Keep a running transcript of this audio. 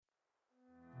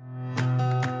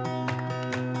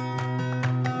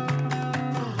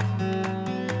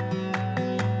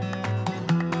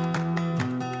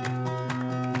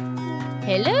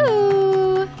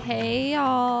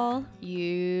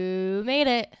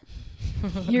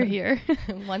You're here.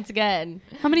 Once again.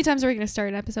 How many times are we going to start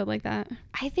an episode like that?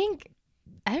 I think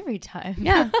every time.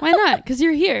 Yeah, why not? Because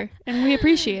you're here and we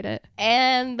appreciate it.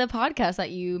 And the podcast that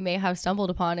you may have stumbled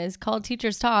upon is called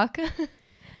Teachers Talk.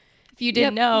 If you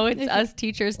didn't know, it's us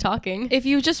teachers talking. If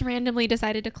you just randomly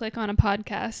decided to click on a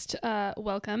podcast,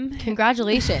 welcome.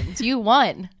 Congratulations. You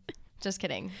won. Just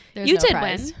kidding. There's You no did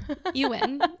prize. win. You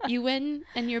win. You win,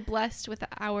 and you're blessed with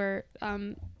our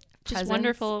just Presence.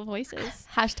 Wonderful voices.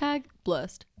 Hashtag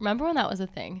blessed. Remember when that was a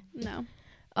thing? No.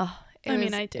 Oh,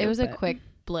 I do. It was a but- quick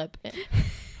blip.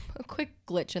 A quick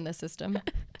glitch in the system.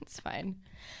 It's fine.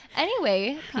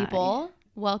 Anyway, people,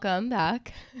 welcome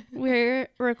back. We're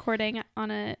recording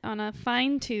on a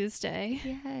fine Tuesday.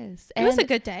 Yes. It was a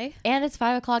good day. And it's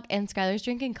 5:00 and Skylar's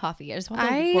drinking coffee. I just want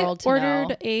the world to ordered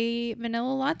know. a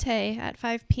vanilla latte at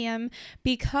 5 p.m.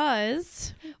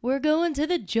 because We're going to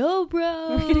the Joe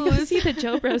Bros. we're going to go see the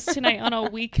Joe Bros tonight on a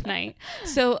weeknight.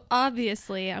 So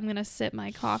obviously I'm going to sip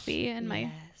my coffee and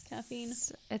my caffeine.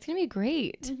 It's going to be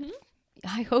great. Mm-hmm.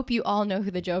 I hope you all know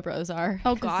who the Joe Bros are.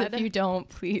 Oh, 'Cause God. If you don't,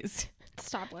 please.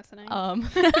 Stop listening. I'm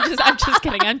I'm just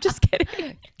kidding. I'm just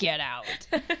kidding. Get out.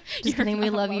 Just You're kidding.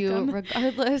 We not love you welcome.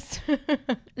 regardless.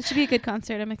 It should be a good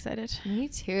concert. I'm excited. Me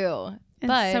too. It's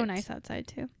But so nice outside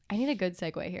too. I need a good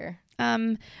segue here.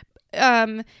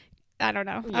 I don't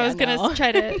know. Yeah, I was gonna no.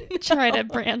 try to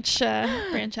branch out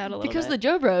a little Because the bit.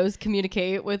 Joe Bros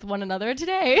communicate with one another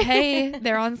today. Hey,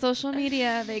 they're on social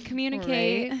media. They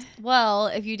communicate. Right. Well,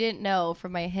 if you didn't know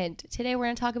from my hint, today we're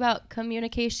going to talk about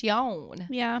communication.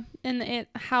 Yeah, and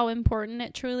how important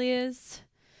it truly is.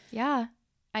 Yeah.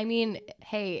 I mean,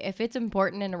 hey, if it's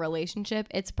important in a relationship,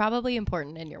 it's probably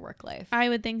important in your work life. I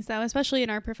would think so, especially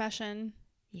in our profession.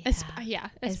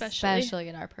 Especially.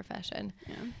 in our profession.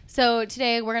 Yeah. So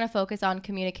today we're going to focus on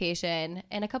communication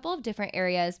in a couple of different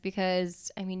areas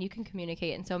because, I mean, you can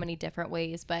communicate in so many different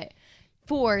ways, but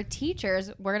for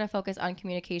teachers, we're going to focus on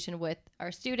communication with our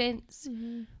students,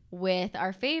 with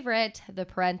our favorite, the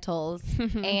parentals,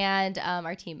 and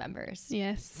our team members.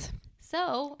 Yes.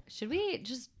 So should we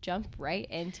just jump right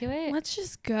into it? Let's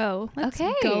just go. Let's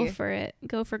Okay. go for it.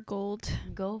 Go for gold.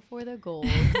 Go for the gold.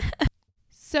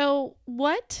 So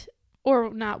what,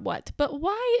 or not what, but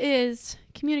why is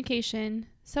communication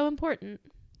so important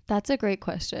That's a great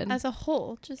question. as a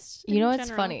whole? Just You in know, it's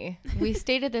general? funny. We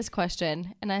stated this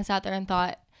question and I sat there and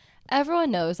thought,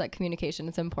 everyone knows that communication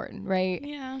is important, right?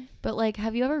 Yeah. But like,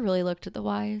 have you ever really looked at the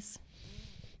whys?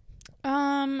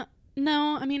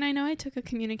 No, I mean, I know I took a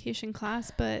communication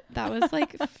class, but that was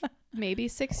like maybe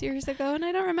 6 years ago and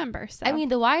I don't remember. So I mean,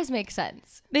 the whys make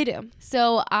sense. they do.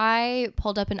 So I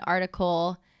pulled up an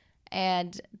article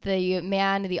and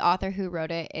the author who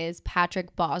wrote it is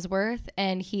Patrick Bosworth,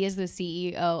 and he is the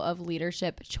CEO of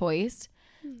Leadership Choice.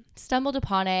 Stumbled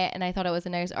upon it and I thought it was a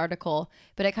nice article,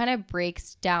 but it kind of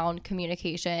breaks down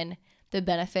communication, the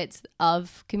benefits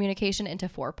of communication into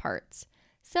 4 parts.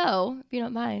 So, if you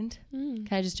don't mind, can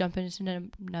I just jump into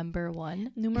number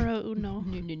 1? Numero uno.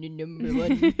 Number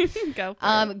 1. Go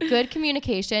for it. Good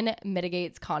communication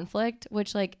mitigates conflict,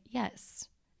 which, like, yes,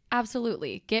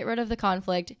 absolutely. Get rid of the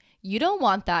conflict. You don't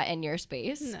want that in your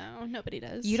space. No, nobody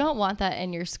does. You don't want that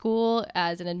in your school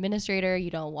as an administrator.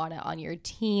 You don't want it on your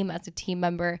team as a team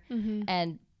member.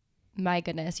 And my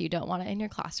goodness, you don't want it in your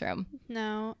classroom.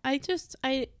 No, I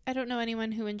don't know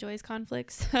anyone who enjoys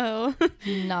conflict. So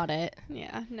Not it.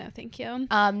 yeah, no, thank you.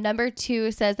 Number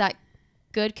 2 says that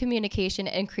good communication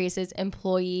increases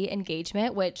employee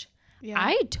engagement, which Yeah.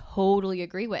 I totally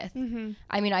agree with.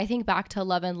 I mean, I think back to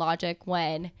Love and Logic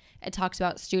when it talks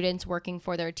about students working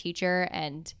for their teacher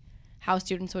and how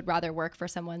students would rather work for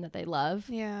someone that they love.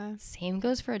 Yeah. Same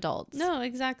goes for adults. No,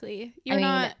 exactly. I mean,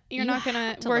 You're you not have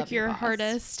gonna to work love your your boss.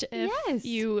 hardest if Yes.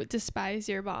 you despise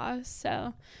your boss.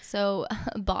 So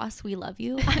Boss, we love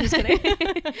you. I'm just kidding.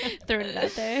 throwing it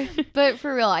out there. But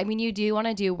for real, I mean, you do want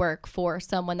to do work for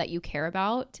someone that you care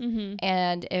about.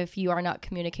 And if you are not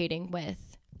communicating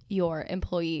with your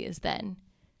employees, then,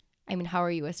 I mean, how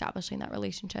are you establishing that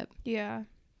relationship? Yeah.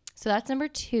 So that's number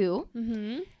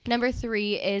 2. Number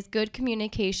 3 is good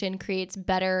communication creates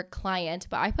better client,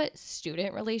 but I put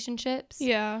student relationships.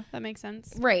 Yeah, that makes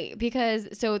sense. Right. Because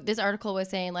so this article was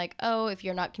saying like, oh, if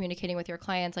you're not communicating with your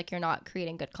clients, like you're not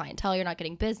creating good clientele, you're not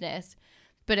getting business.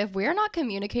 But if we're not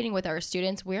communicating with our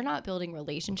students, we're not building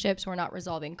relationships, we're not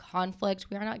resolving conflict,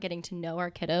 we're not getting to know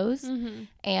our kiddos,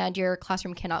 and your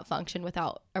classroom cannot function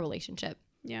without a relationship.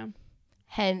 Yeah.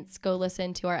 Hence, go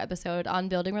listen to our episode on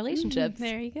building relationships.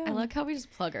 There you go. I like how we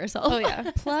just plug ourselves. Oh yeah.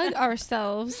 Plug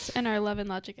ourselves and our Love and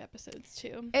Logic episodes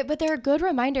too. But they're good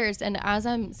reminders. And as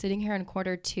I'm sitting here in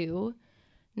quarter 2,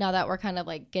 now that we're kind of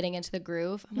like getting into the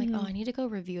groove, I'm like, oh, I need to go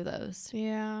review those.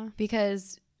 Yeah.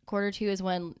 Because quarter 2 is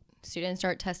when students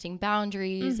start testing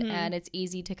boundaries and it's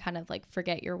easy to kind of like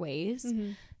forget your ways.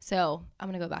 So I'm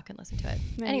going to go back and listen to it.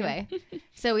 Anyway,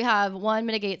 so we have 1,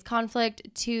 mitigates conflict.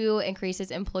 2, increases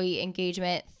employee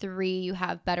engagement. 3, you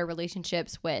have better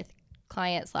relationships with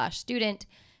client/student.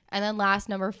 And then last,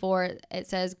 number 4, it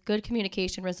says good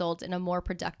communication results in a more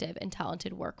productive and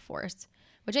talented workforce,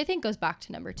 which I think goes back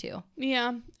to number 2.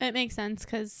 Yeah, it makes sense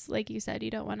because, like you said,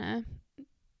 you don't want to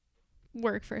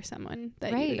work for someone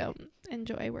that you don't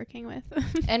enjoy working with.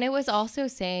 And it was also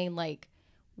saying, like,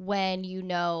 when you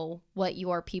know what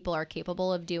your people are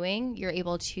capable of doing, you're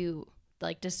able to,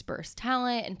 like, disperse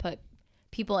talent and put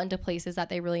people into places that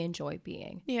they really enjoy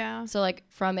being. Yeah. So, like,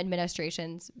 from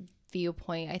administration's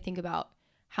viewpoint, I think about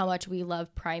how much we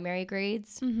love primary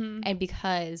grades. And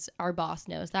because our boss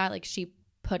knows that, like, she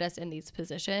put us in these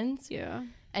positions. Yeah.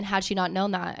 And had she not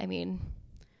known that, I mean,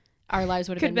 our lives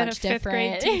would have Could been have much been a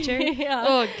different. 5th grade teacher. Yeah.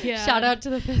 Oh, God. Shout out to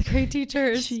the 5th grade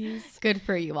teachers. Jeez. Good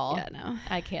for you all. Yeah, no.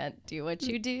 I can't do what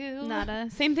you do. Nada.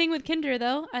 Same thing with kinder,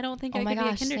 though. I don't think I could be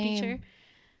a kinder teacher.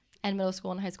 And middle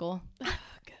school and high school.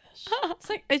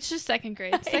 It's just 2nd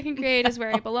grade. 2nd grade is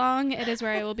where I belong. It is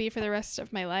where I will be for the rest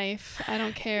of my life. I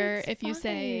don't care if you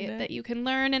say that you can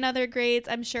learn in other grades.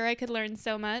 I'm sure I could learn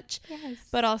so much. Yes.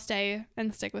 But I'll stay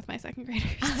and stick with my 2nd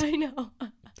graders. I know.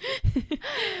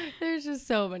 There's just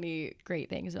so many great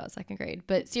things about 2nd grade.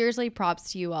 But seriously,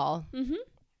 props to you all.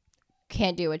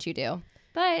 Can't do what you do.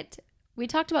 But we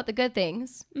talked about the good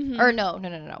things. Or no.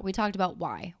 We talked about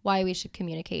why we should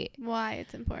communicate. Why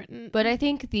it's important. But I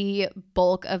think the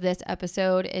bulk of this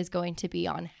episode is going to be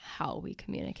on how we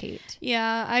communicate.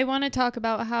 Yeah, I want to talk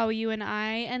about how you and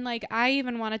and like I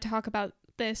even want to talk about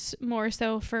this more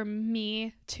so for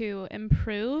me to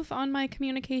improve on my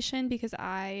communication, because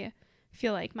I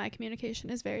feel like my communication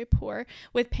is very poor.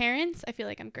 With parents, I feel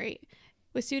like I'm great.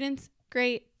 With students,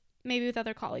 great. Maybe with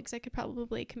other colleagues, I could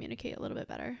probably communicate a little bit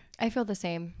better. I feel the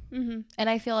same. And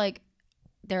I feel like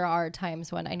there are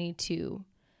times when I need to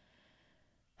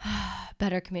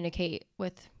better communicate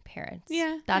with parents.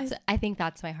 Yeah. I think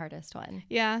that's my hardest one.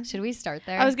 Yeah. Should we start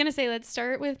there? I was going to say, let's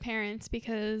start with parents,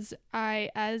 because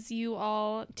as you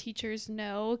all teachers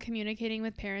know, communicating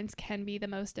with parents can be the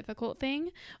most difficult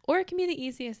thing, or it can be the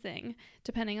easiest thing,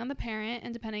 depending on the parent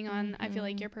and depending on, I feel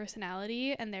like, your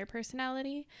personality and their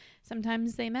personality.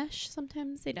 Sometimes they mesh,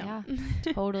 sometimes they don't.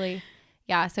 Yeah, totally.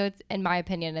 Yeah, so it's, in my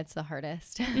opinion, it's the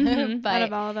hardest. But out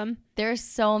of all of them. There's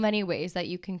so many ways that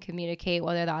you can communicate,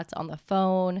 whether that's on the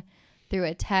phone, through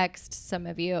a text. Some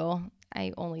of you,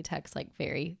 I only text like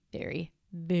very, very,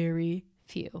 very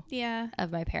few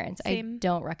of my parents. Same. I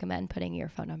don't recommend putting your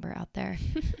phone number out there.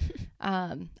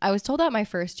 I was told that my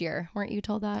first year. Weren't you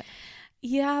told that?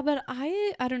 Yeah, but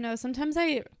I don't know. Sometimes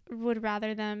I would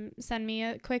rather them send me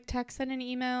a quick text than an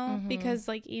email, because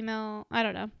like email, I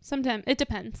don't know. Sometimes it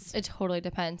depends. It totally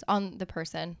depends on the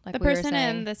person. Like the person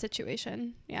and the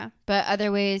situation. Yeah. But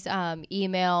other ways,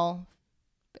 email,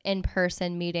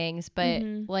 in-person meetings. But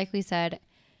like we said,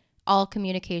 all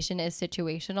communication is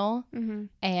situational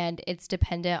and it's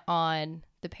dependent on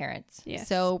the parents. Yes.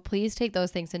 So please take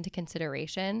those things into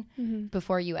consideration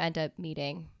before you end up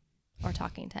meeting or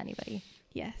talking to anybody.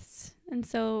 Yes. And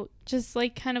so just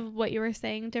like kind of what you were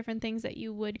saying, different things that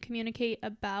you would communicate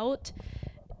about,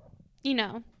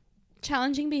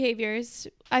 challenging behaviors,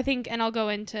 I think, and I'll go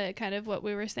into kind of what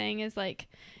we were saying is like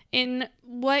in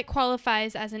what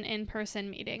qualifies as an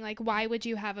in-person meeting. Like, why would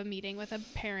you have a meeting with a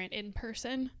parent in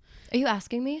person? Are you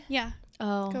asking me? Yeah.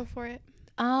 Oh. Go for it.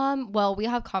 Well, we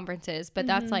have conferences, but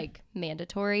that's like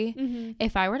mandatory.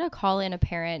 If I were to call in a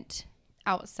parent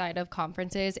outside of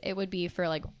conferences, it would be for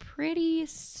like pretty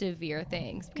severe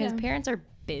things, because parents are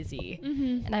busy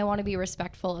and I want to be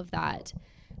respectful of that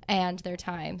and their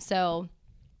time. So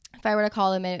if I were to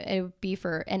call them, it would be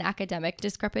for an academic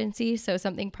discrepancy. So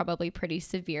something probably pretty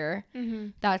severe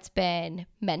that's been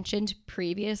mentioned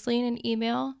previously in an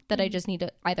email that I just need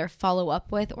to either follow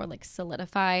up with or like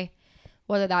solidify,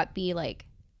 whether that be like,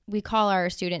 we call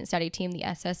our student study team the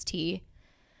SST.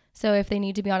 So if they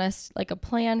need to be on a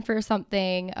plan for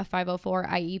something, a 504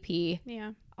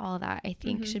 IEP, all of that I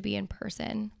think should be in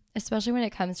person, especially when it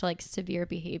comes to like severe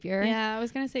behavior. Yeah, I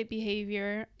was going to say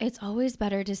behavior. It's always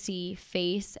better to see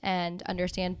face and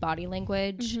understand body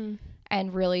language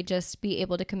and really just be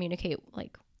able to communicate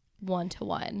like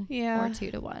 1-to-1 or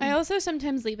 2-to-1. I also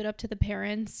sometimes leave it up to the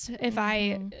parents. If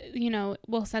I,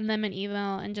 will send them an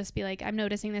email and just be like, I'm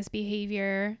noticing this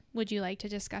behavior. Would you like to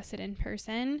discuss it in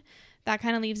person? That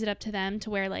kind of leaves it up to them, to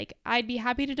where like I'd be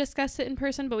happy to discuss it in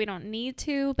person, but we don't need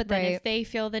to. But then if they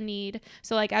feel the need,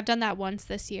 so like I've done that once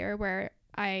this year where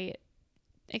I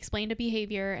explained a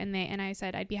behavior, and I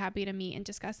said I'd be happy to meet and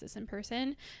discuss this in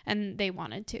person, and they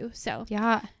wanted to. So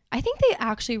yeah, I think they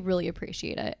actually really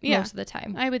appreciate it most of the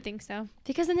time. I would think so,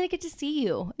 because then they get to see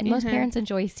you, and most parents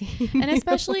enjoy seeing and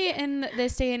especially in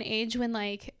this day and age when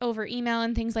like over email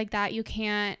and things like that, you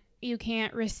can't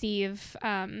receive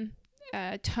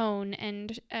tone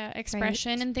and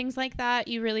expression and things like that.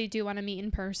 You really do want to meet in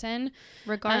person,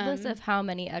 regardless of how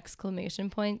many exclamation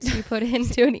points you put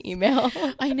into an email.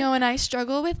 I know, and I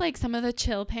struggle with like some of the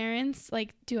chill parents.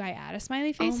 Like, do I add a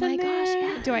smiley face in there?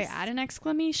 Yes. Do I add an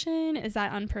exclamation? Is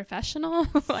that unprofessional?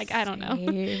 Like, I don't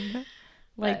know.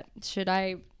 Like, should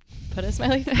I put a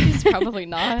smiley face? Probably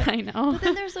not. I know. But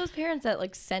then there's those parents that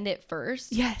like send it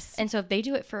first. Yes. And so if they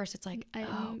do it first, it's like,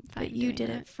 but you did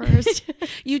it first.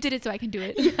 You did it so I can do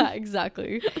it. Yeah,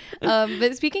 exactly.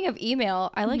 But speaking of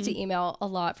email, I like to email a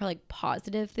lot for like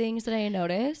positive things that I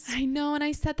notice. I know, and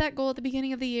I set that goal at the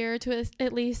beginning of the year to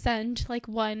at least send like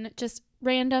one just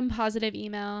random positive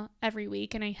email every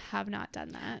week, and I have not done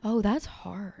that. Oh, that's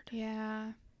hard.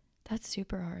 Yeah. That's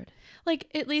super hard. Like,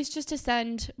 at least just to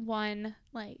send one,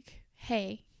 like,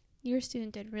 hey, your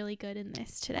student did really good in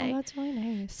this today. Oh, that's really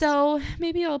nice. So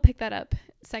maybe I'll pick that up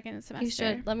second semester. You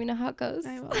should. Let me know how it goes.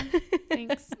 I will.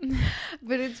 Thanks.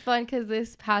 But it's fun because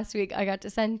this past week I got to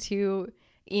send 2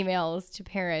 emails to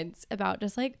parents about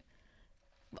just like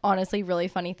honestly really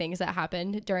funny things that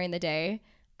happened during the day.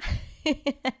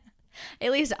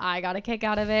 At least I got a kick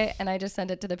out of it, and I just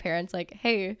sent it to the parents like,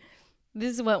 hey,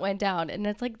 this is what went down. And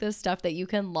it's like the stuff that you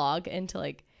can log into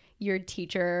like your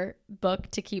teacher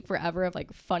book to keep forever of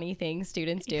like funny things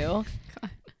students do.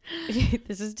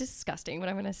 This is disgusting, but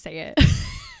I'm gonna say it.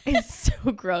 It's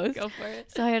so gross. Go for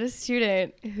it. So I had a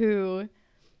student who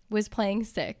was playing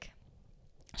sick.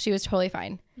 She was totally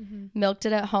fine. Milked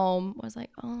it at home, was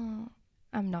like, oh,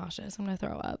 I'm nauseous, I'm gonna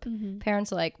throw up.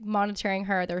 Parents are like monitoring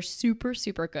her. They're super,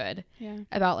 super good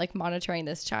about like monitoring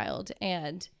this child,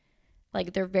 and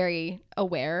like they're very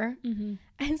aware.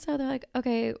 And so they're like,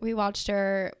 okay, we watched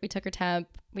her, we took her temp,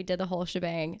 we did the whole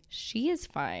shebang, she is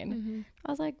fine. I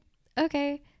was like,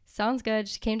 okay, sounds good.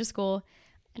 She came to school,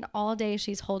 and all day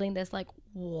she's holding this like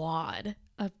wad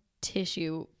of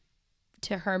tissue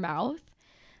to her mouth.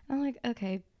 I'm like,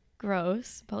 okay,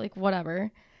 gross, but like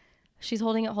whatever. She's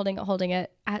holding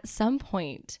it. At some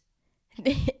point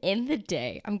in the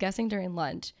day, I'm guessing during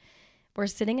lunch, we're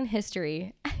sitting in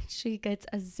history, and she gets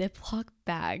a Ziploc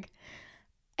bag,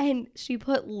 and she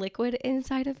put liquid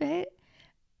inside of it.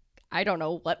 I don't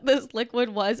know what this liquid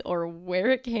was or where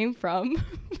it came from.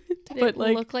 Did it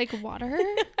look like water?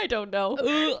 I don't know.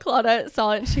 Claudette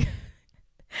saw it, and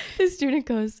the student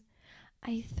goes,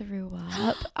 I threw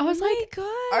up. I was like,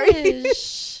 are you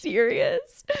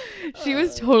serious? She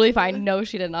was totally fine. No,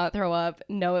 she did not throw up.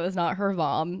 No, it was not her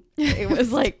vom. It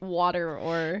was like water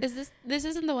or... This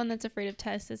isn't the one that's afraid of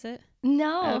tests, is it?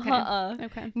 No. Okay.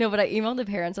 Okay. No, but I emailed the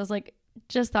parents. I was like,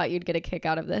 just thought you'd get a kick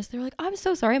out of this. They're like, I'm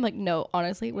so sorry. I'm like, no,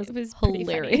 honestly, it was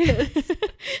hilarious.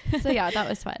 So yeah, that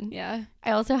was fun. Yeah.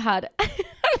 I also had... I'm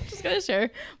just going to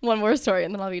share one more story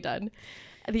and then I'll be done.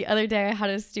 The other day I had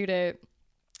a student...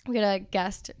 We had a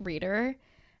guest reader,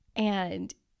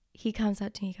 and he comes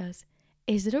up to me, he goes,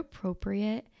 is it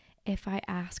appropriate if I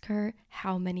ask her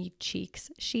how many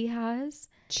cheeks she has?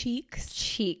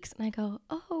 Cheeks. And I go,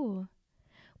 oh,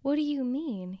 what do you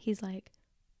mean? He's like,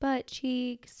 butt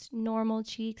cheeks, normal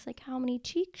cheeks, like how many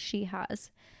cheeks she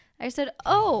has. I said,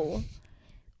 oh,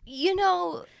 you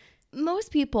know,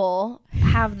 most people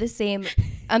have the same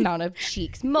amount of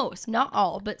cheeks. Most, not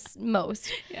all, but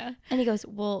most. Yeah. And he goes,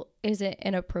 well, is it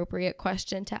an appropriate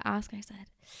question to ask? I said,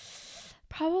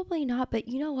 probably not, but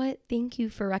you know what? Thank you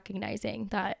for recognizing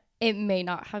that it may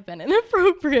not have been an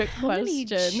appropriate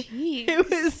question. It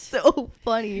was so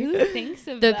funny. Who thinks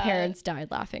of the that? parents died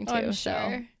laughing too. I'm so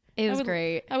sure. it was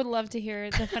great. I would love to hear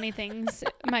the funny things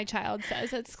my child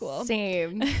says at school.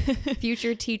 Same.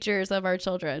 Future teachers of our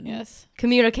children. Yes.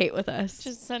 Communicate with us.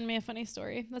 Just send me a funny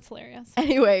story. That's hilarious.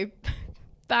 Anyway,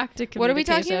 back to What are we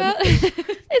talking communication.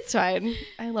 about? It's fine.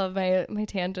 I love my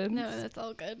tangents. No, that's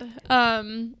all good.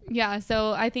 Yeah,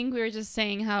 so I think we were just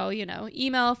saying how, you know,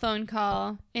 email, phone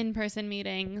call, in-person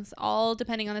meetings, all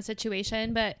depending on the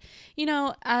situation. But, you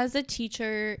know, as a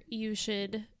teacher, you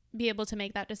should be able to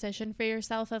make that decision for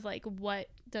yourself of like, what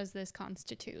does this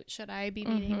constitute? Should I be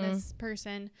meeting this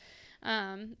person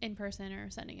in person or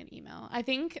sending an email? I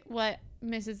think what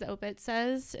Mrs. Opitz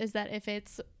says is that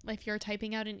if you're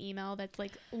typing out an email that's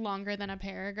like longer than a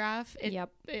paragraph,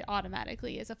 it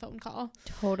automatically is a phone call.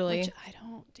 Totally. Which I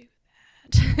don't do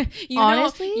bad.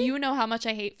 Honestly? You know how much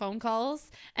I hate phone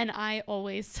calls, and I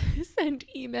always send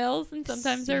emails, and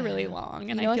sometimes they're really long.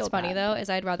 And You know I feel what's funny bad. though is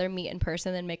I'd rather meet in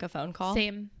person than make a phone call.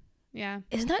 Same. Yeah.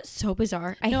 Isn't that so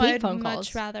bizarre? I No, hate I'd phone much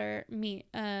calls. rather meet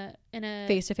in a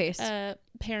Face to face.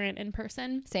 parent in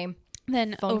person Same.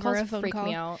 than Phone over calls a phone freak call.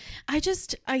 me out. I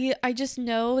just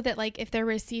know that like if they're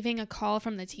receiving a call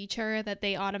from the teacher, that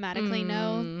they automatically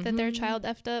know that their child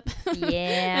effed up.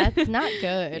 Yeah, it's not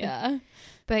good. Yeah.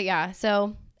 But yeah,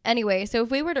 so anyway, so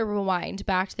if we were to rewind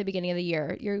back to the beginning of the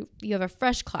year, you have a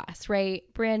fresh class, right?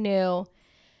 Brand new.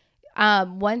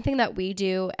 One thing that we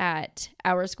do at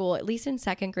our school, at least in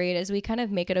second grade, is we kind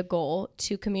of make it a goal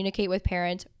to communicate with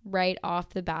parents right off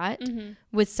the bat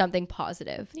with something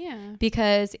positive. Yeah.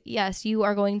 Because yes, you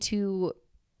are going to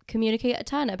communicate a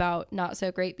ton about not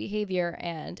so great behavior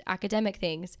and academic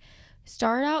things.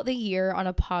 Start out the year on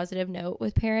a positive note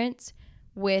with parents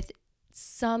with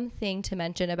something to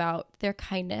mention about their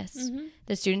kindness,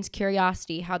 the students'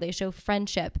 curiosity, how they show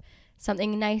friendship,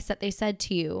 something nice that they said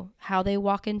to you, how they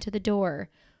walk into the door,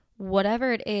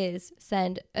 whatever it is.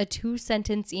 Send a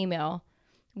 2-sentence email.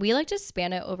 We like to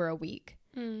span it over a week.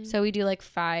 So we do like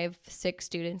 5-6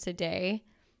 students a day,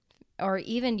 or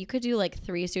even you could do like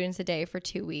 3 students a day for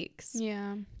 2 weeks.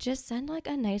 Yeah. Just send like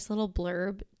a nice little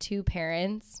blurb to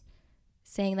parents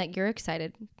saying that you're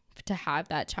excited to have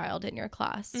that child in your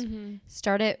class.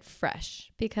 Start it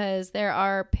fresh, because there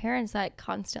are parents that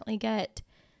constantly get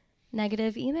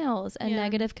negative emails and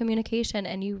negative communication,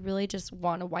 and you really just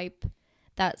want to wipe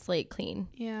that slate clean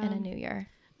in a new year.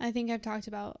 I think I've talked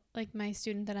about like my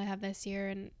student that I have this year,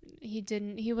 and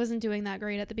he wasn't doing that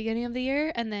great at the beginning of the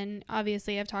year, and then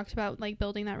obviously I've talked about like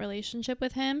building that relationship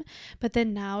with him, but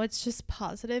then now it's just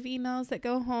positive emails that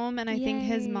go home, and I think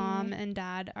his mom and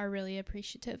dad are really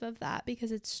appreciative of that,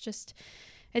 because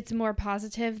it's more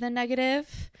positive than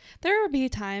negative. There will be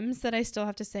times that I still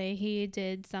have to say he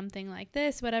did something like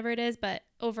this, whatever it is, but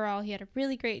overall he had a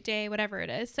really great day, whatever it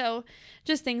is. So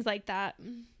just things like that.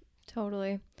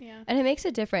 Totally. Yeah. And it makes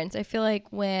a difference. I feel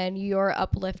like when you're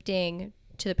uplifting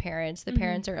to the parents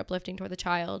are uplifting toward the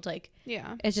child. Like,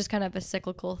 Yeah. it's just kind of a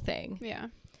cyclical thing. Yeah.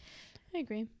 I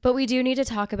agree. But we do need to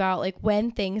talk about like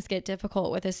when things get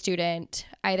difficult with a student,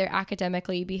 either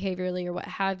academically, behaviorally, or what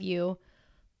have you.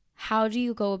 How do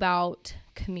you go about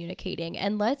communicating?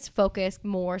 And let's focus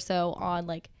more so on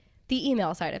like the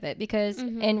email side of it, because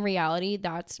in reality,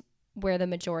 that's where the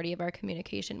majority of our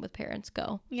communication with parents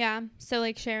go. Yeah. So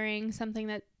like sharing something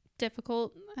that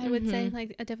difficult, I would say,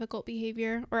 like a difficult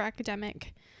behavior or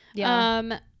academic.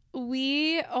 Yeah.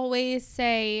 We always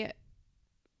say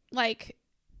like,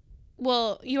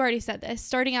 well, you already said this,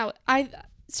 starting out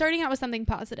with something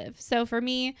positive. So for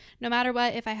me, no matter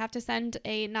what, if I have to send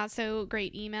a not so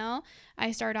great email,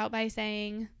 I start out by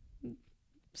saying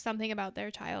something about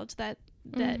their child that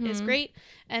is great,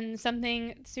 and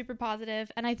something super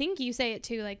positive. And I think you say it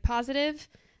too, like positive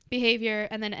behavior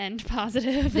and then end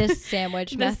positive. This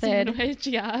sandwich method. Sandwich,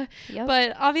 yeah. Yep.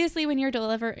 But obviously when you're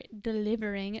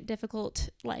delivering difficult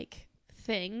like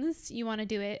things, you want to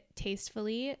do it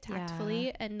tastefully,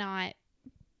 tactfully, and not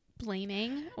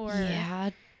blaming or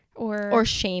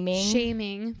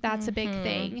shaming. That's a big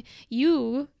thing.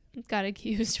 You got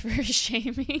accused for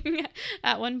shaming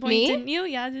at one point. Me? Didn't you?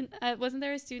 Yeah. Wasn't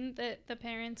there a student that the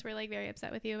parents were like very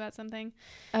upset with you about something?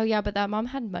 Oh yeah, but that mom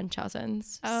had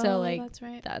Munchausen's. So like, that's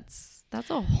right. That's a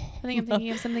whole, I think I'm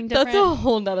thinking of something different. That's a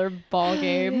whole nother ball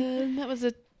game. That was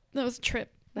a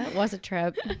trip. That was a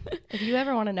trip. If you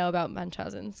ever want to know about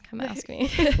Munchausen's, come ask me.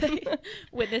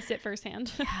 Witness it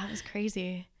firsthand. Yeah, it was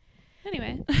crazy.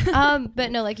 Anyway.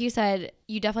 But no, like you said,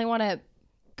 you definitely want to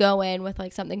go in with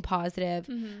like something positive.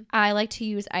 I like to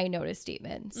use I notice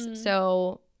statements.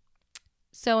 So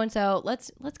and so,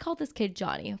 let's call this kid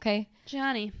Johnny, okay?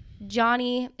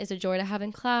 Johnny is a joy to have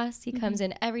in class. He comes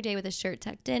in every day with his shirt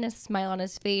tucked in, a smile on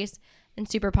his face, and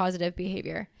super positive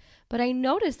behavior. But I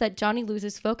noticed that Johnny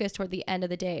loses focus toward the end of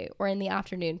the day or in the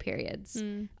afternoon periods,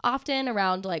 often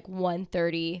around like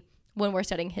 1:30 when we're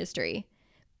studying history.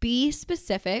 Be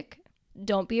specific.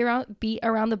 Don't beat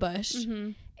around the bush,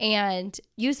 and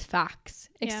use facts,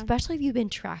 especially if you've been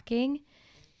tracking.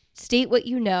 State what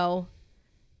you know.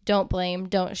 Don't blame,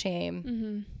 don't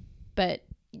shame, but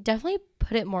definitely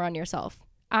put it more on yourself.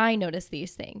 I notice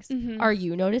these things. Are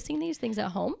you noticing these things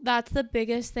at home? That's the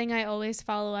biggest thing I always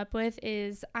follow up with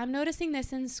is, I'm noticing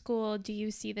this in school. Do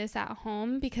you see this at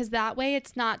home? Because that way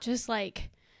it's not just like,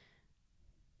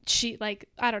 she like,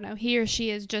 I don't know, he or she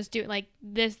is just doing like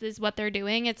this is what they're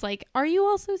doing. It's like, are you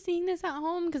also seeing this at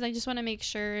home? Because I just want to make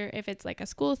sure if it's like a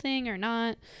school thing or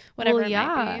not, whatever. Well,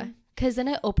 yeah, because then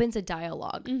it opens a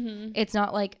dialogue. Mm-hmm. It's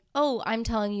not like, oh, I'm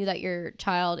telling you that your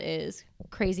child is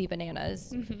crazy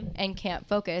bananas Mm-hmm. and can't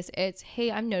focus. It's,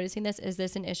 hey, I'm noticing this. Is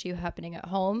this an issue happening at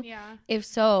home? Yeah. If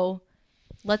so,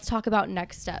 let's talk about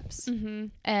next steps. Mm-hmm.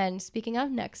 And speaking of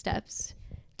next steps,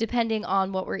 depending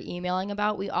on what we're emailing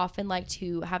about, we often like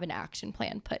to have an action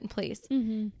plan put in place,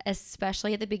 Mm-hmm.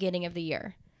 especially at the beginning of the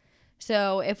year.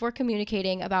 So if we're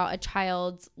communicating about a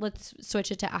child's, let's switch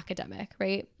it to academic,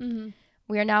 right? Mm-hmm.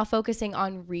 We are now focusing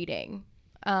on reading.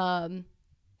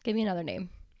 Give me another name.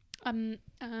 I'm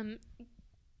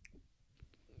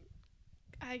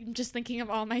just thinking of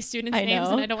all my students' I names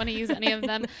know. and I don't want to use any of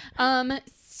them.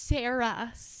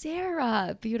 Sarah.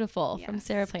 Sarah. Beautiful. From Yes.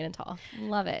 Sarah Plain and Tall.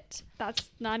 Love it. That's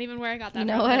not even where I got that You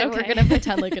know from, what? but We're okay. going to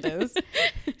pretend like it is.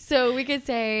 So we could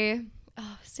say,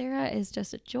 oh, Sarah is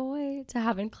just a joy to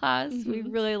have in class. We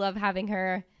Mhm. really love having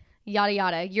her. Yada,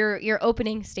 yada. Your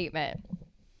opening statement.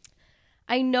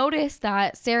 I noticed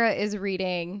that Sarah is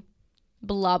reading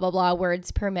blah, blah, blah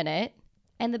words per minute.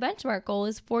 And the benchmark goal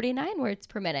is 49 words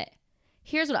per minute.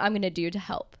 Here's what I'm going to do to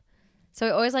help. So I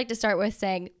always like to start with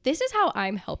saying, this is how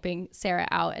I'm helping Sarah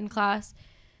out in class.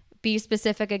 Be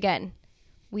specific again.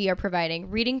 We are providing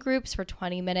reading groups for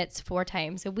 20 minutes 4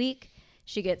 times a week.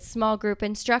 She gets small group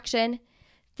instruction.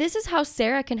 This is how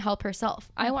Sarah can help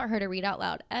herself. I want her to read out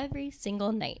loud every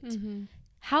single night. Mm-hmm.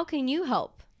 How can you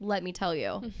help? Let me tell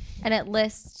you. And it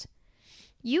lists,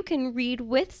 you can read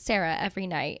with Sarah every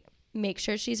night. Make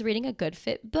sure she's reading a good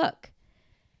fit book.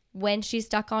 When she's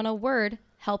stuck on a word,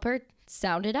 help her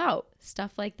sound it out.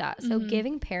 Stuff like that. So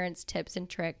giving parents tips and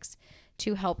tricks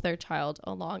to help their child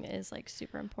along is like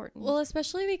super important. Well,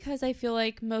 especially because I feel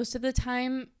like most of the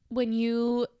time when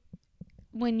you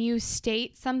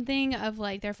state something of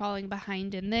like they're falling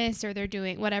behind in this or they're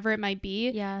doing whatever it might be,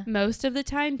 yeah. most of the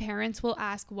time parents will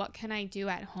ask, what can I do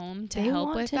at home to They help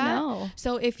want with to that? know.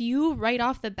 So if you right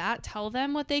off the bat tell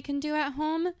them what they can do at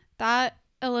home, that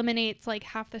eliminates like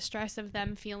half the stress of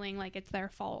them feeling like it's their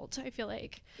fault, I feel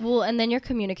like. Well, and then your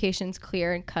communication's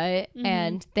clear and cut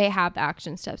and they have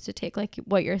action steps to take. Like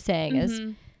what you're saying is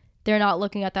they're not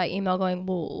looking at that email going,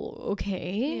 well,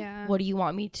 okay, Yeah. what do you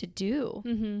want me to do?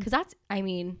 Mm-hmm. Because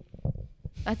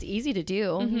that's easy to do.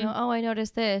 You know, oh, I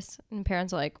noticed this. And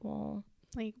parents are like, well,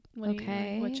 Like, what do you-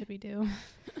 Okay. like, what should we do?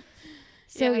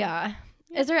 so Yeah.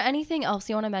 yeah. Is there anything else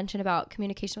you want to mention about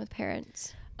communication with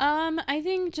parents? I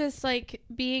think just like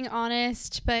being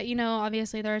honest, but you know,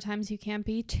 obviously there are times you can't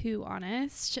be too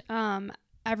honest.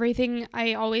 Everything,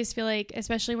 I always feel like,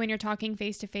 especially when you're talking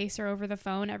face to face or over the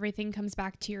phone, everything comes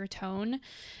back to your tone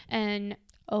and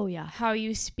Oh, yeah. how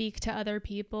you speak to other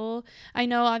people. I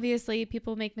know obviously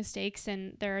people make mistakes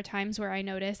and there are times where I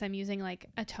notice I'm using like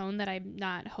a tone that I'm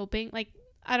not hoping, like,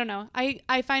 I don't know.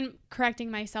 I find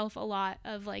correcting myself a lot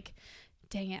of like,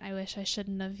 dang it, I wish I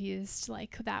shouldn't have used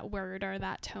like that word or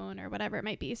that tone or whatever it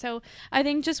might be. So I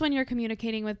think just when you're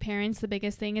communicating with parents, the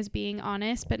biggest thing is being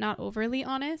honest, but not overly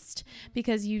honest,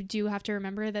 because you do have to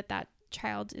remember that that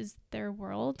child is their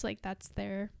world. Like that's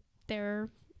their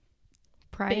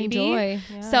Pride and baby. joy.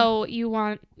 Yeah. So you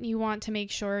want to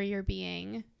make sure you're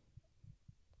being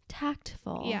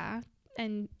tactful. yeah,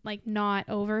 and like not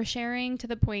oversharing to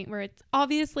the point where it's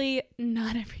obviously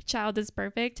not every child is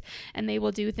perfect and they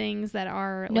will do things that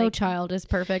are No like, child is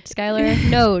perfect, Skylar.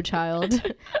 No child.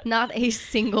 Not a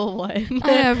single one.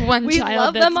 I have one We child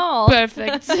love that's them all.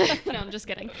 perfect. No, I'm just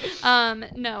kidding.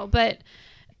 No, but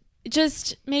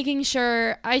just making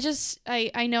sure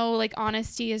I know like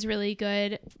honesty is really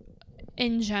good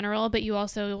in general, but you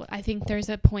also, I think there's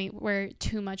a point where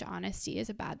too much honesty is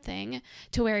a bad thing,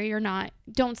 to where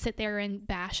don't sit there and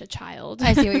bash a child.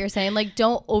 I see what you're saying. Like,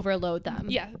 don't overload them.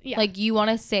 Yeah. Like, you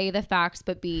want to say the facts,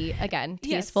 but be, again,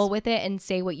 tasteful Yes. with it and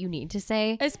say what you need to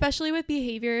say. Especially with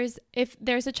behaviors. If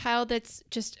there's a child that's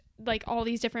just like all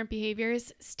these different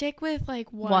behaviors, stick with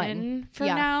like one for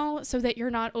Yeah. now, so that you're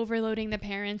not overloading the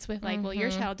parents with like, well, your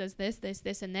child does this,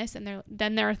 and this, and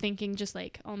they're thinking just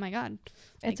like, oh my God,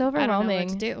 It's like, I don't know overwhelming.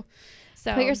 what to do.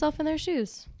 So Put yourself in their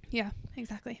shoes. yeah,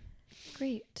 exactly.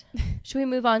 Great. Should we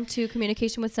move on to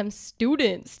communication with some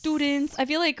students? I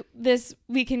feel like this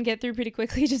we can get through pretty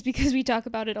quickly just because we talk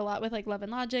about it a lot with like love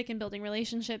and logic and building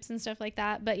relationships and stuff like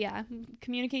that. But yeah,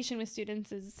 communication with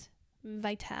students is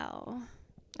vital.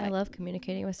 I love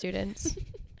communicating with students.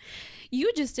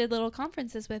 You just did little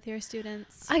conferences with your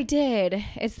students. I did.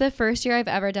 It's the first year I've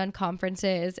ever done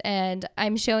conferences, and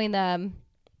I'm showing them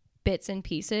bits and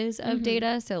pieces of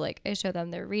data. So like I show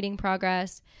them their reading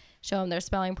progress, show them their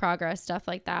spelling progress, stuff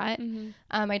like that.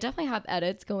 I definitely have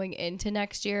edits going into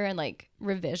next year and like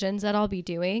revisions that I'll be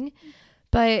doing.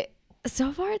 But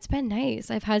so far it's been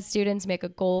nice. I've had students make a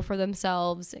goal for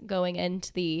themselves going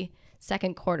into the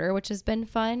second quarter, which has been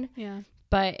fun. Yeah.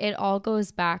 But it all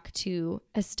goes back to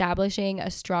establishing a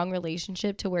strong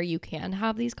relationship to where you can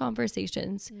have these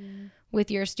conversations with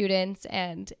your students.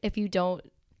 And if you don't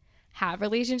have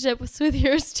relationships with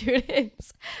your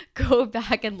students, go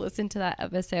back and listen to that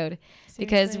episode. Seriously.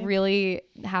 Because really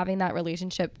having that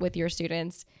relationship with your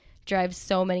students drives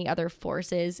so many other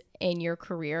forces in your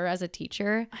career as a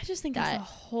teacher. I just think as a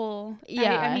whole.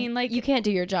 Yeah. I mean, like, you can't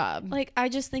do your job. Like, I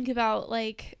just think about,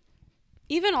 like,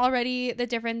 even already the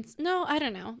difference, no, I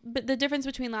don't know, but the difference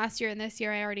between last year and this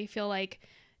year, I already feel like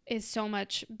is so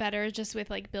much better just with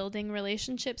like building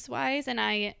relationships wise. And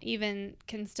I even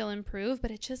can still improve,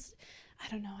 but it just, I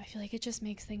don't know. I feel like it just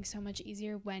makes things so much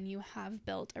easier when you have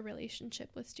built a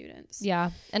relationship with students.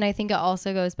 Yeah. And I think it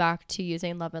also goes back to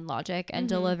using love and logic and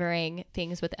delivering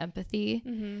things with empathy.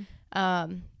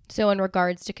 So in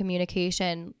regards to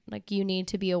communication, like you need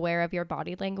to be aware of your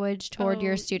body language toward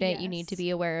your student. Yes. You need to be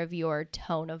aware of your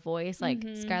tone of voice. Like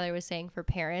Skylar was saying for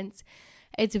parents,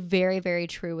 it's very, very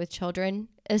true with children,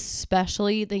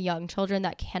 especially the young children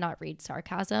that cannot read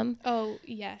sarcasm. Oh,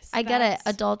 yes. I get it.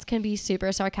 Adults can be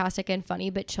super sarcastic and funny,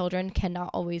 but children cannot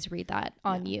always read that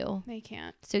on you. They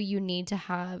can't. So you need to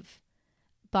have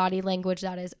body language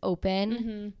that is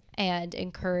open and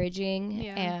encouraging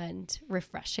and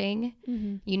refreshing.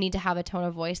 You need to have a tone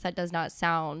of voice that does not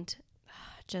sound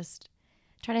just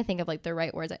trying to think of like the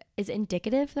right words. Is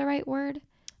indicative the right word?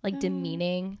 Like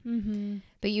demeaning.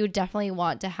 But you definitely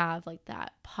want to have like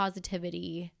that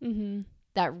positivity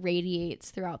that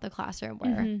radiates throughout the classroom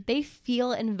where they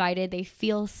feel invited, they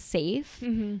feel safe,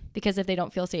 because if they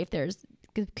don't feel safe, there's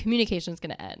communication is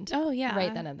going to end. Oh yeah.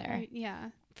 Right then and there. Yeah,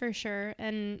 for sure.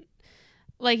 And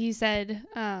like you said,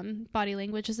 body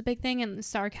language is a big thing, and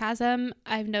sarcasm,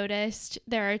 I've noticed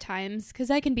there are times,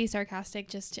 because I can be sarcastic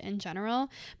just in general,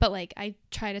 but like I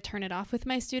try to turn it off with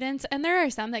my students, and there are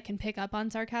some that can pick up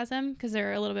on sarcasm because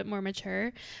they're a little bit more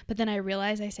mature, but then I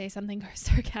realize I say something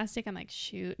sarcastic, I'm like,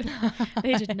 shoot,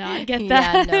 they did not get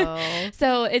that. Yeah, no.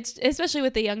 So it's especially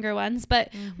with the younger ones,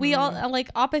 but we all, like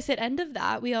opposite end of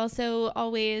that, we also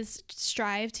always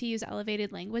strive to use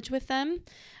elevated language with them.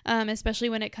 Especially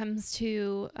when it comes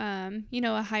to,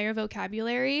 a higher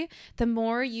vocabulary. The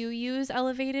more you use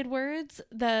elevated words,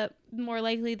 the more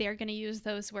likely they're going to use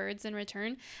those words in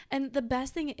return. And the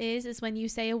best thing is when you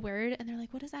say a word and they're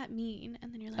like, what does that mean?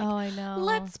 And then you're like, oh, I know.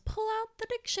 Let's pull out the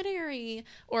dictionary.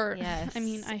 Or, yes. I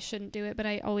mean, I shouldn't do it, but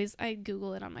I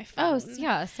Google it on my phone. Oh,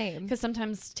 yeah, same. Because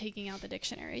sometimes taking out the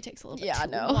dictionary takes a little bit too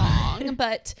long.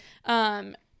 But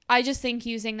I just think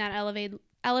using that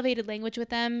elevated language with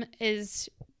them is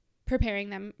preparing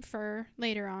them for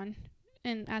later on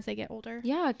and as they get older.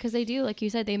 Yeah, because they do, like you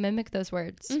said, they mimic those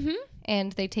words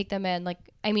and they take them in. Like,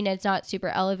 I mean, it's not super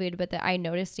elevated, but the I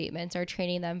notice statements are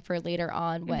training them for later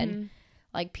on when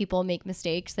like people make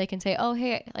mistakes. They can say, oh,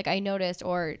 hey, like I noticed,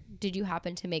 or did you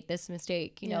happen to make this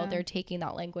mistake? You know, they're taking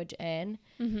that language in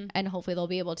and hopefully they'll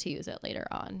be able to use it later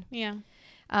on. Yeah.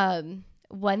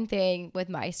 One thing with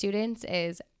my students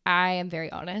is I am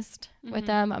very honest with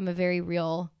them. I'm a very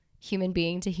real human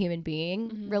being to human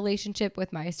being relationship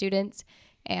with my students,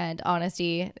 and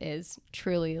honesty is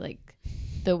truly like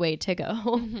the way to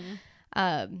go.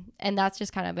 And that's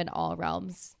just kind of in all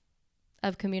realms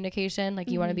of communication. Like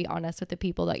you want to be honest with the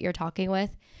people that you're talking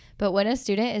with, but when a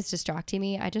student is distracting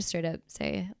me, I just straight up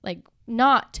say, like,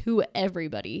 not to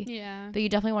everybody, but you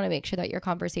definitely want to make sure that your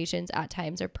conversations at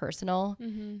times are personal.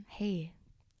 Hey,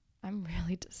 I'm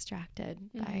really distracted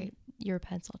by your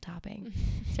pencil tapping.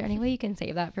 Is there any way you can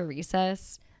save that for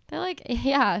recess? They're like,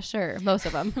 yeah, sure. Most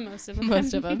of them.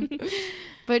 Most of them.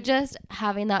 But just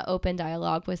having that open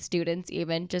dialogue with students,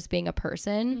 even just being a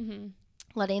person,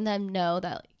 letting them know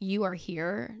that you are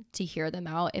here to hear them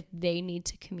out if they need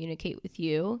to communicate with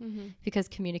you, because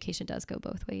communication does go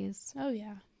both ways. Oh,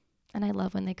 yeah. And I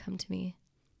love when they come to me.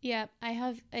 Yeah, I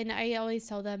have, and I always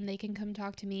tell them they can come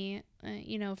talk to me,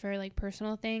 for like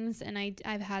personal things. And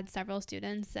I've had several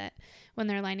students that when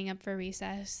they're lining up for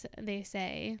recess, they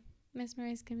say, Miss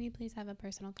Maurice, can we please have a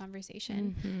personal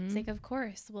conversation? It's like, of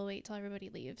course, we'll wait till everybody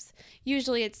leaves.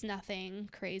 Usually it's nothing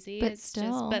crazy. But it's still.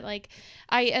 just, but like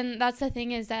and that's the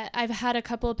thing is that I've had a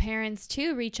couple of parents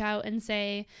too reach out and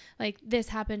say like, this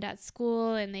happened at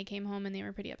school and they came home and they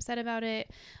were pretty upset about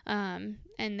it.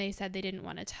 And they said they didn't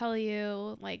want to tell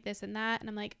you like this and that. And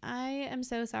I'm like, I am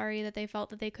so sorry that they felt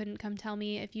that they couldn't come tell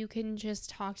me. If you can just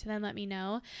talk to them, let me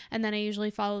know. And then I usually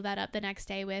follow that up the next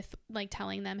day with like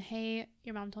telling them, hey,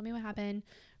 your mom told me what happened.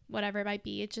 whatever it might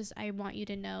be. It's just, I want you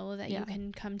to know that you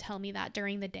can come tell me that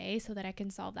during the day so that I can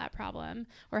solve that problem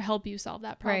or help you solve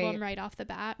that problem right off the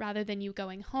bat, rather than you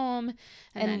going home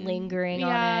and then lingering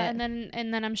on it.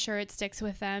 And then I'm sure it sticks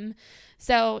with them.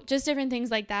 So just different things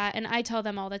like that. And I tell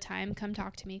them all the time, come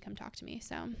talk to me.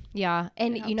 So yeah.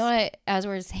 And you know what, as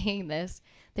we're saying this,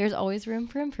 there's always room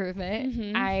for improvement.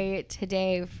 Mm-hmm. I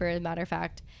today, for the matter of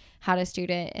fact, had a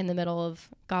student in the middle of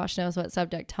gosh knows what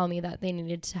subject tell me that they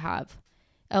needed to have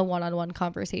a one-on-one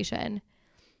conversation,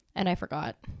 and I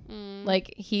forgot.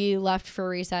 Like, he left for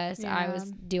recess. I was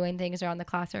doing things around the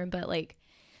classroom, but like,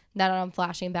 now that I'm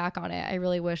flashing back on it, I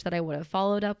really wish that I would have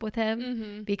followed up with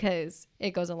him, because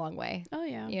it goes a long way. Oh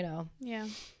yeah. You know. Yeah.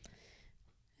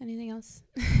 Anything else?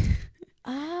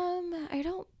 I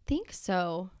don't think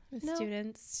so. With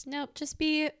students. Nope. Just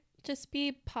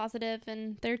be positive,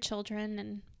 and they're children,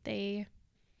 and they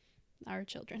are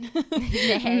children.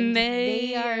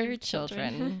 they are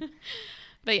children.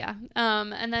 But yeah.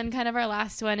 And then kind of our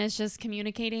last one is just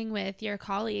communicating with your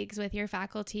colleagues, with your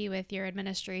faculty, with your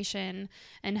administration,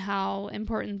 and how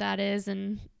important that is.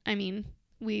 And I mean,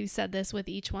 we've said this with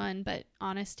each one, but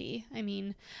honesty. I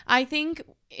mean, I think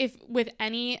if with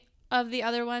any of the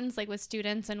other ones, like with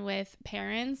students and with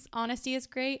parents, honesty is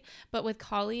great. But with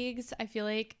colleagues, I feel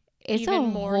like it's even a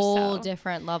more whole so.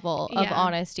 different level of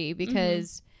honesty,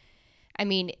 because I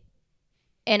mean,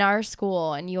 in our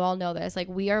school, and you all know this, like,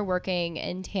 we are working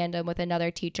in tandem with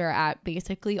another teacher at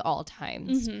basically all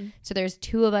times. So there's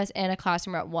 2 of us in a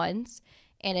classroom at once,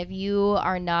 and if you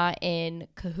are not in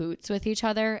cahoots with each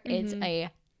other, it's a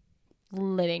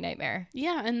living nightmare.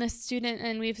 Yeah, and the student,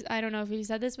 and I don't know if we've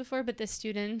said this before, but the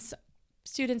students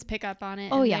pick up on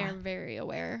it. Oh, and yeah. They're very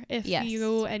aware if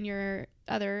you and your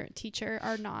other teacher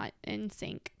are not in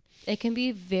sync. It can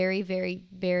be very, very,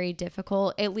 very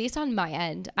difficult, at least on my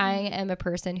end. I am a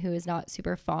person who is not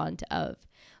super fond of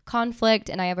conflict,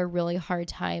 and I have a really hard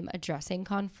time addressing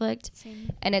conflict.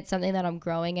 Same. And it's something that I'm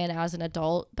growing in as an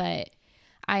adult, but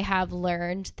I have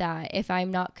learned that if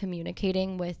I'm not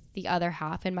communicating with the other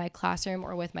half in my classroom,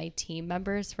 or with my team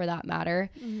members for that matter,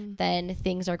 then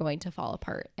things are going to fall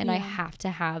apart. And I have to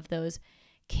have those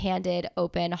candid,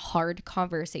 open, hard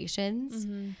conversations.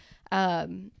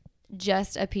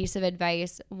 Just a piece of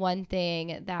advice, one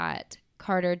thing that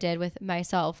Carter did with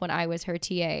myself when I was her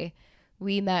TA,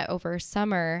 we met over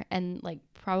summer, and like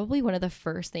probably one of the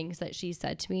first things that she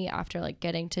said to me after like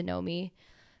getting to know me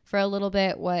for a little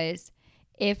bit was,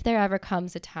 if there ever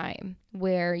comes a time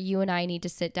where you and I need to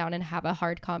sit down and have a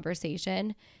hard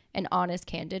conversation, an honest,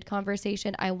 candid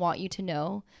conversation, I want you to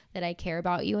know that I care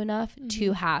about you enough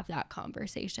to have that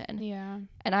conversation. Yeah.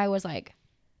 And I was like,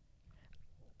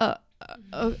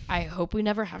 I hope we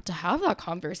never have to have that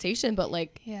conversation, but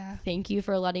like, thank you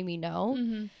for letting me know.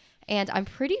 And I'm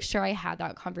pretty sure I had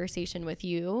that conversation with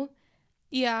you.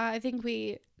 Yeah, I think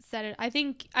we said it. I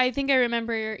think I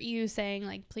remember you saying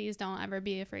like, please don't ever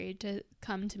be afraid to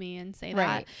come to me and say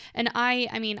that. And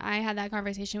I mean, I had that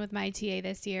conversation with my TA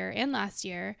this year and last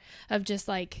year of just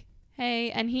like,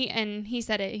 hey, and he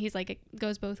said it. He's like, it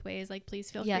goes both ways. Like, please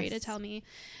feel free to tell me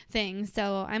things.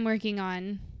 So I'm working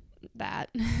on that.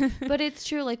 But it's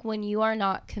true, like, when you are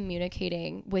not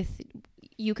communicating with,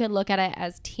 you can look at it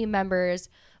as team members,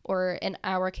 or in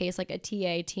our case like a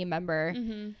TA team member,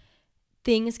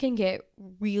 things can get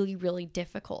really, really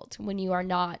difficult when you are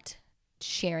not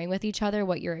sharing with each other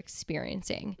what you're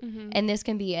experiencing. And this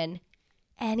can be in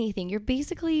anything. You're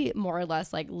basically more or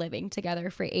less like living together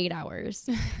for 8 hours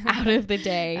out of the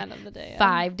day,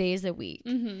 5 days a week.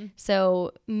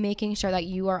 So making sure that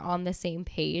you are on the same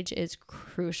page is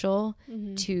crucial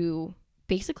to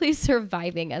basically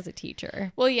surviving as a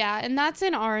teacher. Well, yeah, and that's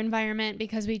in our environment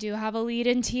because we do have a lead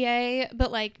in TA,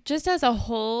 but like just as a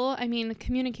whole, I mean,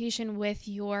 communication with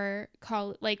your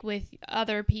like with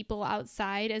other people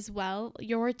outside as well.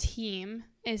 Your team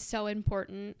is so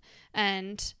important.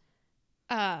 And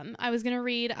I was going to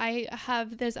read, I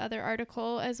have this other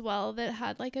article as well that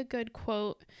had like a good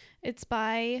quote. It's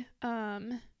by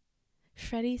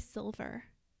Freddie Silver.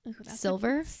 Ooh,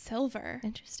 Silver.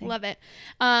 Interesting. Love it.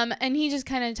 And he just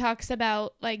kind of talks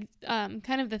about like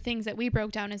kind of the things that we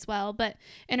broke down as well, but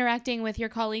interacting with your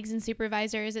colleagues and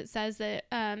supervisors. It says that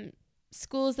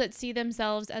schools that see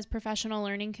themselves as professional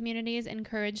learning communities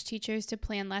encourage teachers to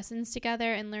plan lessons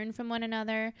together and learn from one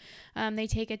another. They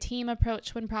take a team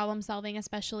approach when problem solving,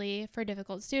 especially for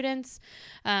difficult students.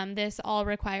 This all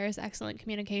requires excellent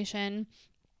communication.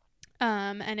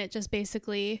 And it just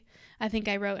basically, I think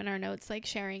I wrote in our notes, like,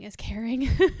 sharing is caring.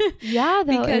 Yeah,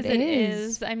 though, because it it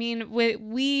is. is. I mean,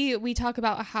 we talk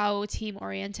about how team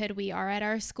oriented we are at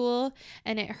our school,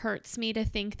 and it hurts me to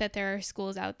think that there are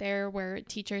schools out there where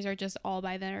teachers are just all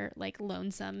by their, like,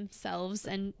 lonesome selves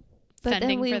and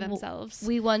fending for themselves.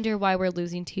 We wonder why we're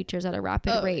losing teachers at a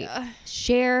rapid rate. Yeah.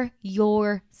 Share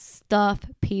your stuff,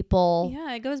 people.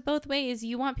 Yeah, it goes both ways.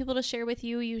 You want people to share with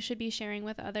you, you should be sharing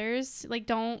with others. Like,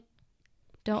 don't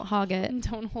hog it.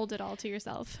 Don't hold it all to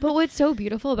yourself. But what's so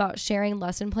beautiful about sharing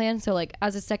lesson plans, so like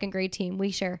as a second grade team,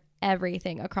 we share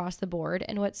everything across the board.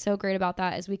 And what's so great about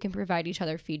that is we can provide each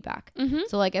other feedback.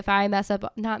 So like if I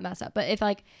not mess up, but if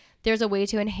like there's a way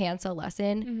to enhance a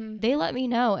lesson, they let me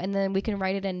know, and then we can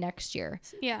write it in next year.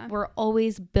 Yeah. We're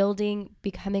always building,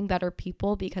 becoming better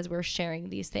people because we're sharing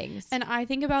these things. And I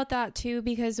think about that too,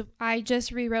 because I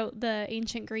just rewrote the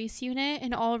ancient Greece unit,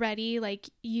 and already like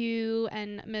you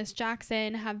and Miss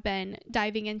Jackson have been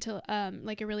diving into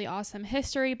like a really awesome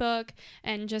history book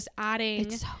and just adding.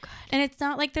 It's so good. And it's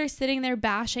not like they're sitting there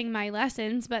bashing my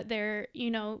lessons, but they're,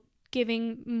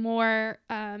 giving more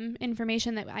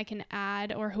information that I can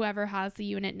add, or whoever has the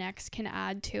unit next can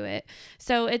add to it.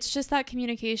 So it's just that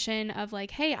communication of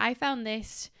like, hey, I found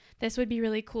this would be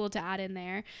really cool to add in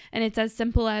there. And it's as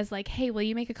simple as like, hey, will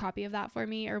you make a copy of that for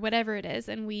me, or whatever it is.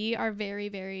 And we are very,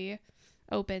 very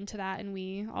open to that, and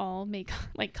we all make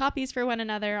like copies for one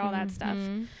another, all that stuff.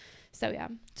 So yeah.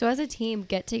 So as a team,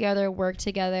 get together, work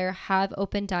together, have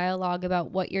open dialogue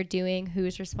about what you're doing,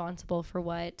 who's responsible for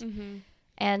what.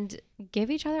 And give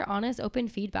each other honest, open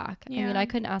feedback. Yeah. I mean, I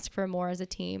couldn't ask for more as a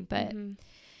team, but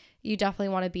you definitely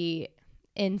want to be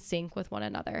in sync with one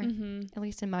another, at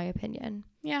least in my opinion.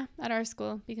 Yeah, at our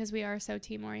school, because we are so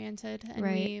team oriented, and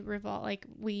we revolve, like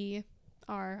we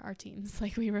are our teams,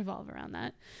 like we revolve around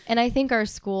that. And I think our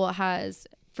school has,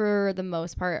 for the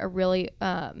most part, a really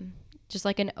just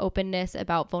like an openness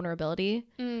about vulnerability.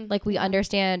 Like we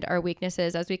understand our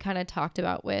weaknesses, as we kind of talked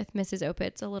about with Mrs.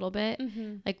 Opitz a little bit.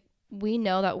 Like we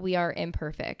know that we are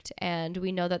imperfect, and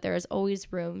we know that there is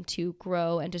always room to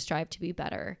grow and to strive to be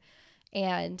better.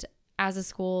 And as a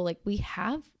school, like we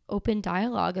have open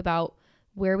dialogue about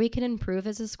where we can improve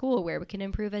as a school, where we can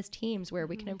improve as teams, where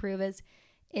we can improve as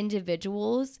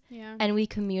individuals. And we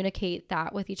communicate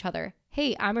that with each other.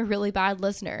 Hey, I'm a really bad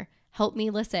listener. Help me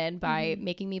listen by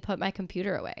making me put my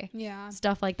computer away. Yeah.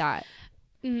 Stuff like that.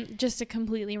 Just a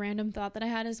completely random thought that I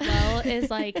had as well is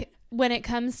like, when it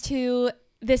comes to,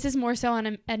 this is more so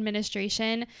on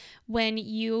administration, when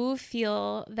you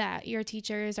feel that your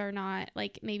teachers are not,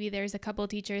 like maybe there's a couple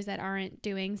teachers that aren't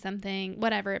doing something,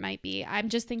 whatever it might be. I'm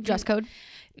just thinking. Dress code.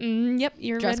 Yep.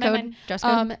 You're dress code. Dress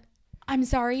code. I'm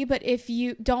sorry, but if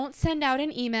you don't send out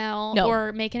an email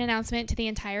or make an announcement to the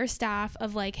entire staff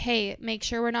of like, hey, make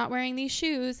sure we're not wearing these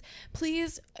shoes,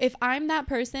 please, if I'm that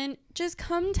person, just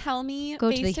come tell me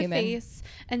face to face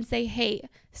and say, hey,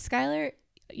 Skylar,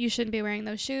 you shouldn't be wearing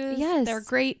those shoes. Yes. They're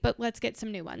great, but let's get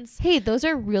some new ones. Hey, those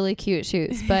are really cute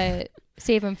shoes, but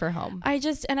save them for home.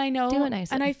 And I know, do it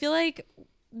nicely. And I feel like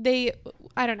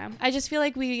I don't know. I just feel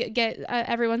like we get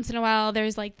every once in a while,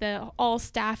 there's like the all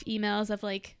staff emails of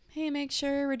like, hey, make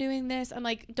sure we're doing this. I'm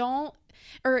like, don't,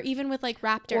 or even with like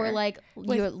Raptor. Or like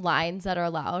your lines that are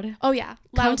loud. Oh yeah.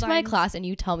 Come to my class and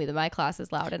you tell me that my class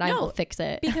is loud, and I will fix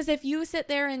it. Because if you sit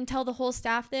there and tell the whole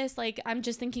staff this, like I'm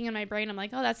just thinking in my brain, I'm like,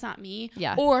 oh, that's not me.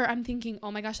 Yeah. Or I'm thinking,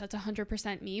 oh my gosh, that's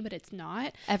 100% me, but it's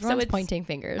not. Everyone's pointing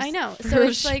fingers. I know. So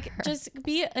it's like, just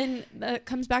be, and it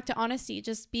comes back to honesty.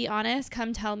 Just be honest.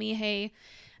 Come tell me, hey,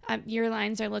 your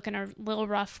lines are looking a little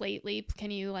rough lately. Can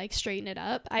you like straighten it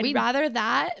up? I'd rather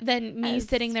that than me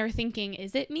sitting there thinking,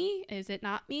 is it me? Is it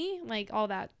not me? Like all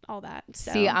that.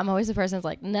 So. See, I'm always the person that's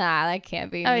like, nah, that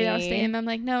can't be me. Yeah, same. I'm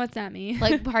like, no, it's not me.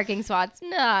 Like parking spots.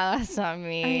 Nah, that's not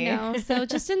me. I know. So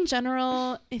just in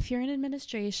general, if you're in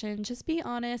administration, just be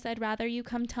honest. I'd rather you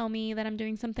come tell me that I'm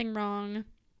doing something wrong.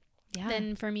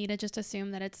 Than for me to just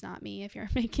assume that it's not me if you're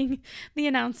making the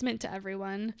announcement to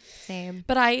everyone. Same.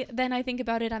 But I think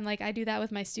about it, I'm like, I do that with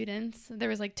my students. There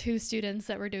was like 2 students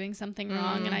that were doing something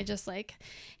wrong, and I just like,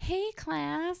 hey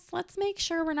class, let's make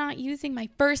sure we're not using my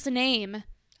first name.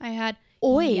 I had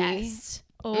Oi. Yes.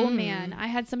 Oh man. I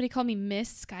had somebody call me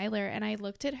Miss Skylar, and I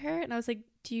looked at her and I was like,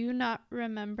 do you not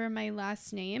remember my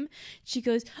last name? She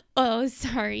goes, oh,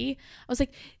 sorry. I was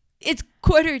like, it's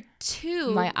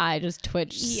 1:45. My eye just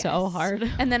twitched so hard.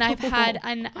 And then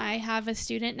I have a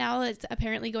student now that's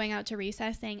apparently going out to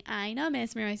recess saying, I know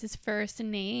Miss Marissa's first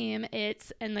name.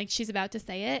 And like she's about to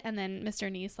say it, and then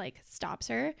Mr. Neese like stops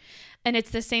her. And it's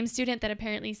the same student that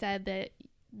apparently said that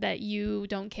that you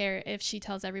don't care if she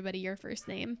tells everybody your first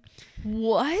name.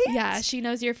 What? Yeah, she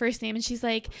knows your first name, and she's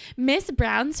like, Miss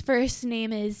Brown's first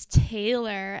name is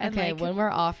Taylor. And Okay, like, when we're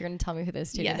off, you're gonna tell me who this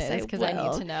student is, because I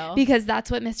need to know. Because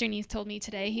that's what Mr. Neese told me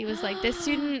today. He was like, this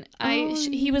student,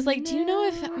 he was like, do you know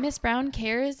if Miss Brown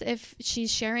cares if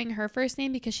she's sharing her first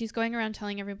name, because she's going around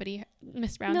telling everybody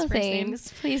Miss Brown's first name.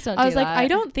 Please don't. I was like, I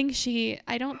don't think she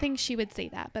would say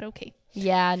that, but okay.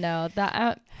 Yeah, no,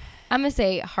 that I'm gonna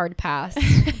say hard pass.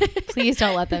 Please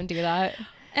don't let them do that.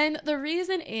 And the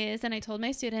reason is, and I told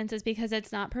my students, is because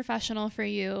it's not professional for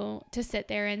you to sit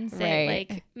there and say,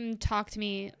 like, talk to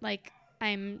me like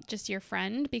I'm just your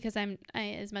friend, because I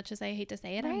as much as I hate to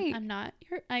say it, I'm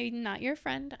not your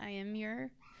friend. I am your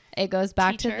It goes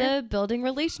back teacher. to the building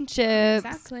relationships.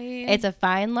 Exactly. It's a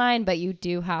fine line, but you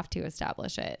do have to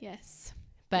establish it. Yes.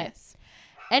 But yes.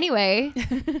 Anyway,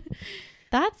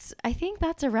 I think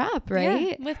that's a wrap,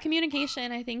 right? Yeah. With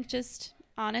communication, I think just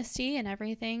honesty and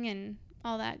everything and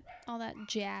all that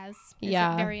jazz is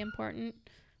very important.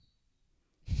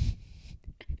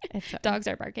 Dogs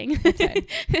are barking. It's fine.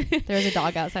 There's a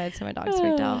dog outside, so my dog's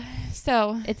freaked out.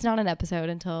 So it's not an episode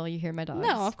until you hear my dogs.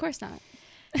 No, of course not.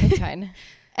 It's fine.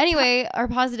 Anyway, our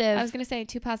positive. I was gonna say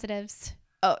 2 positives.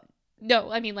 Oh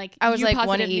no, I mean like I was like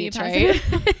positive, 1 each, right?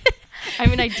 I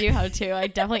mean, I do have 2. I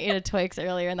definitely ate a Twix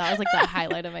earlier, and that was like the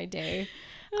highlight of my day.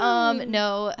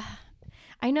 No.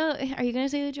 I know. Are you gonna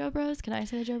say the Joe Bros? Can I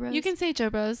say the Joe Bros? You can say Joe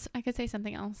Bros. I could say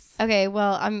something else. Okay.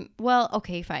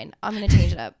 Okay, fine. I'm gonna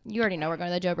change it up. You already know we're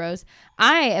going to the Joe Bros.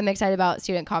 I am excited about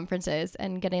student conferences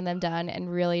and getting them done, and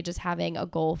really just having a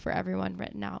goal for everyone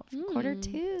written out for quarter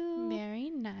 2.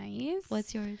 Very nice.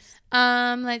 What's yours?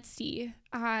 Let's see.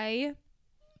 I'm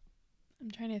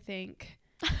trying to think.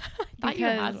 Thought you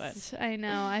had one. I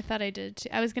know. I thought I did too.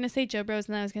 I was gonna say Joe Bros,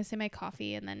 and then I was gonna say my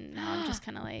coffee, and then now I'm just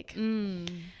kind of like.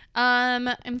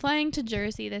 I'm flying to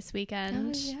Jersey this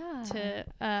weekend to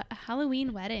a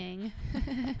Halloween wedding.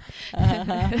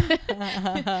 I'm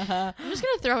just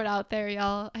gonna throw it out there,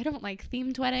 y'all. I don't like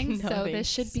themed weddings, this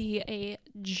should be a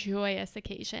joyous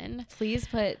occasion. Please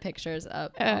put pictures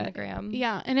up on the gram.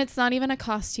 Yeah, and it's not even a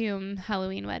costume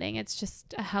Halloween wedding. It's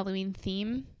just a Halloween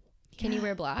theme. Can you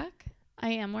wear black? I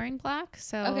am wearing black,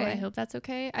 so I hope that's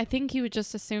okay. I think you would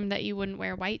just assume that you wouldn't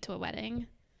wear white to a wedding.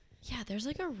 Yeah, there's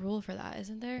like a rule for that,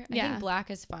 isn't there? I think black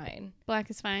is fine.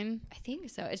 Black is fine. I think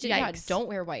so. It's just, don't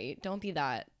wear white. Don't be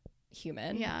that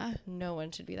human. Yeah. No one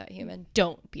should be that human.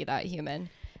 Don't be that human.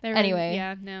 Anyway.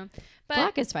 Yeah, no. But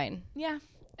black is fine. Yeah.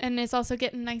 And it's also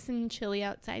getting nice and chilly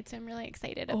outside, so I'm really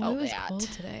excited about that. It was cold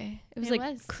today. It was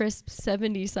crisp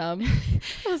 70-some.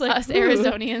 It was like us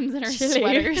Arizonians in our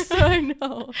sweaters. I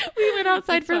know. We went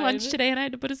outside for lunch today, and I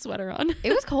had to put a sweater on.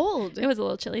 It was cold. It was a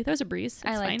little chilly. There was a breeze.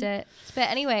 I liked it. But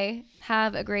anyway,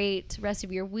 have a great rest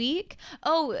of your week.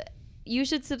 Oh, you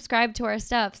should subscribe to our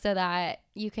stuff so that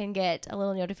you can get a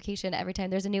little notification every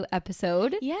time there's a new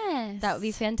episode. Yes. That would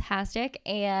be fantastic.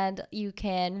 And you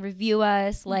can review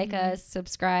us, like us,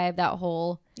 subscribe, that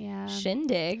whole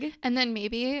shindig. And then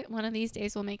maybe one of these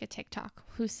days we'll make a TikTok.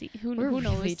 Who knows?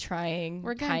 Really trying.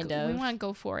 We want to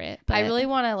go for it. But I really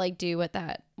want to like do what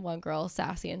that one girl,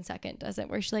 Sassy in Second, does it,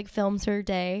 where she like films her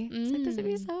day. It's like, this would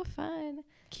be so fun.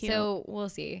 Cute. So we'll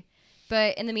see.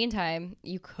 But in the meantime,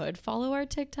 you could follow our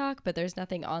TikTok, but there's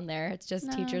nothing on there. It's just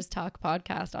Teachers Talk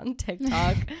Podcast on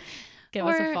TikTok. Give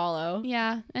us a follow.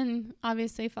 Yeah, and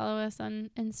obviously follow us on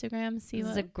Instagram. See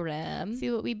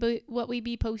what we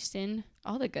be posting.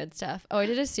 All the good stuff. Oh, I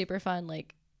did a super fun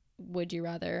like Would You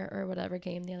Rather or whatever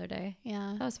game the other day.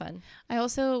 Yeah, that was fun. I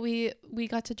also we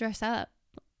got to dress up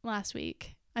last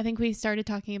week. I think we started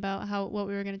talking about what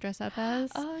we were going to dress up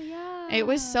as. Oh, yeah. It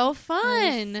was so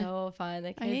fun.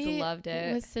 The kids loved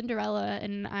it. It was Cinderella,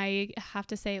 and I have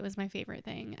to say it was my favorite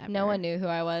thing ever. No one knew who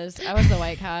I was. I was the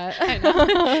white cat. I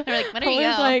know. They're like, what are you? I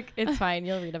was like, it's fine.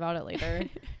 You'll read about it later.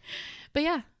 But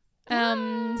yeah.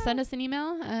 Send us an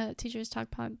email. Teachers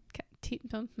Talk Pod.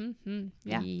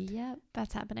 Yeah. Yep.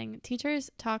 That's happening.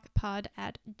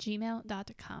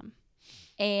 teacherstalkpod@gmail.com.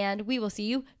 And we will see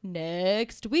you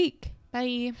next week.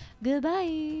 Bye. Goodbye.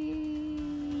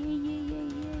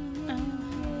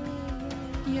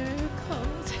 You're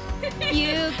cold.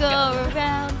 You go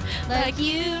around like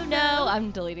you know.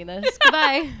 I'm deleting this.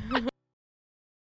 Goodbye.